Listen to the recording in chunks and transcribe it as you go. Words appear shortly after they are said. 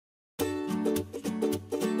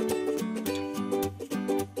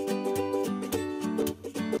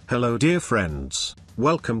Hello dear friends,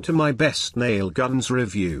 welcome to my best nail guns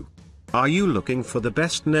review. Are you looking for the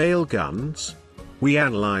best nail guns? We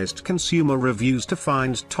analyzed consumer reviews to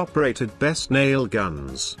find top-rated best nail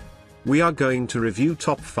guns. We are going to review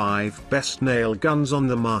top 5 best nail guns on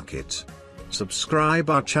the market. Subscribe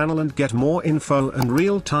our channel and get more info and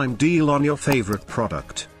real-time deal on your favorite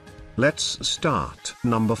product. Let's start.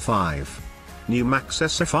 Number 5. Numax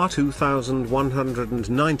SFR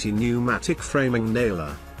 2190 Pneumatic Framing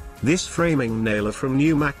Nailer. This framing nailer from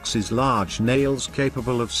Numax is large nails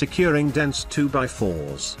capable of securing dense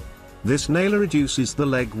 2x4s. This nailer reduces the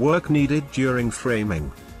leg work needed during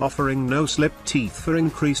framing, offering no slip teeth for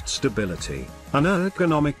increased stability, an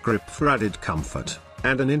ergonomic grip for added comfort,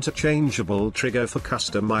 and an interchangeable trigger for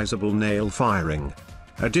customizable nail firing.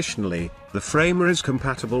 Additionally, the framer is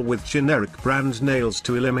compatible with generic brand nails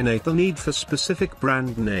to eliminate the need for specific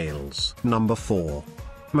brand nails. Number 4.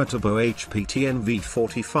 Metabo HPTN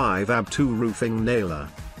V45 AB2 Roofing Nailer.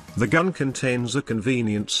 The gun contains a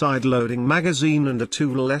convenient side-loading magazine and a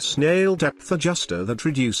tool-less nail depth adjuster that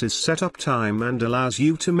reduces setup time and allows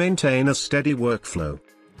you to maintain a steady workflow.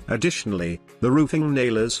 Additionally, the roofing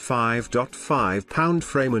nailer's 5.5-pound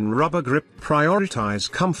frame and rubber grip prioritize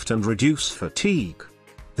comfort and reduce fatigue.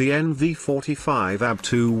 The NV45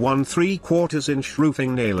 AB2 1¾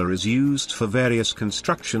 roofing nailer is used for various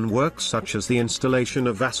construction work such as the installation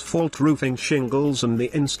of asphalt roofing shingles and the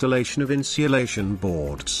installation of insulation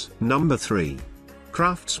boards. Number 3.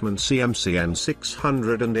 CRAFTSMAN CMCN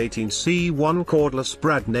 618C1 Cordless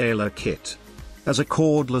Brad Nailer Kit. As a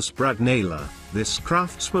cordless brad nailer, this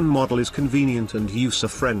CRAFTSMAN model is convenient and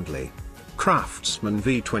user-friendly. CRAFTSMAN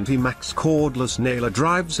V20 Max Cordless Nailer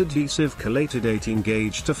drives adhesive collated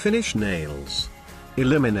 18-gauge to finish nails.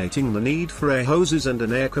 Eliminating the need for air hoses and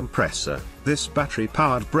an air compressor, this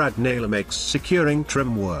battery-powered brad nailer makes securing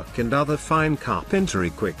trim work and other fine carpentry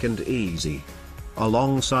quick and easy.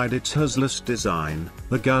 Alongside its hoseless design,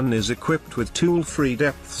 the gun is equipped with tool-free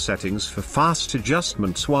depth settings for fast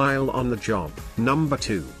adjustments while on the job. Number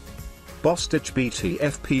 2. BOSTITCH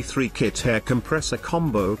BTFP3 Kit Hair Compressor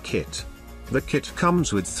Combo Kit. The kit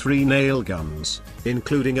comes with 3 nail guns,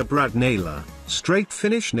 including a brad nailer, straight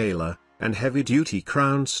finish nailer, and heavy-duty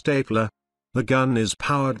crown stapler. The gun is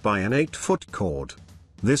powered by an 8-foot cord.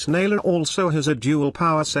 This nailer also has a dual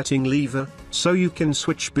power setting lever, so you can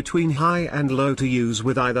switch between high and low to use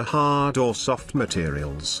with either hard or soft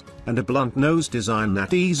materials, and a blunt nose design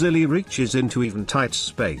that easily reaches into even tight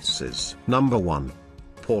spaces. Number 1.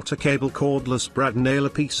 Portacable Cordless Brad Nailer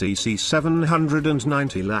PCC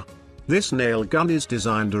 790 La. This nail gun is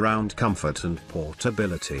designed around comfort and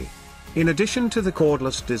portability. In addition to the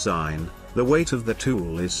cordless design, the weight of the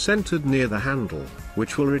tool is centered near the handle,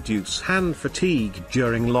 which will reduce hand fatigue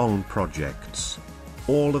during long projects.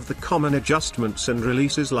 All of the common adjustments and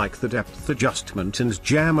releases like the depth adjustment and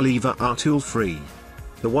jam lever are tool-free.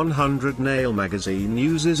 The 100 nail magazine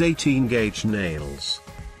uses 18-gauge nails.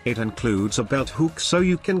 It includes a belt hook so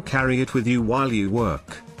you can carry it with you while you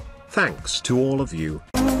work. Thanks to all of you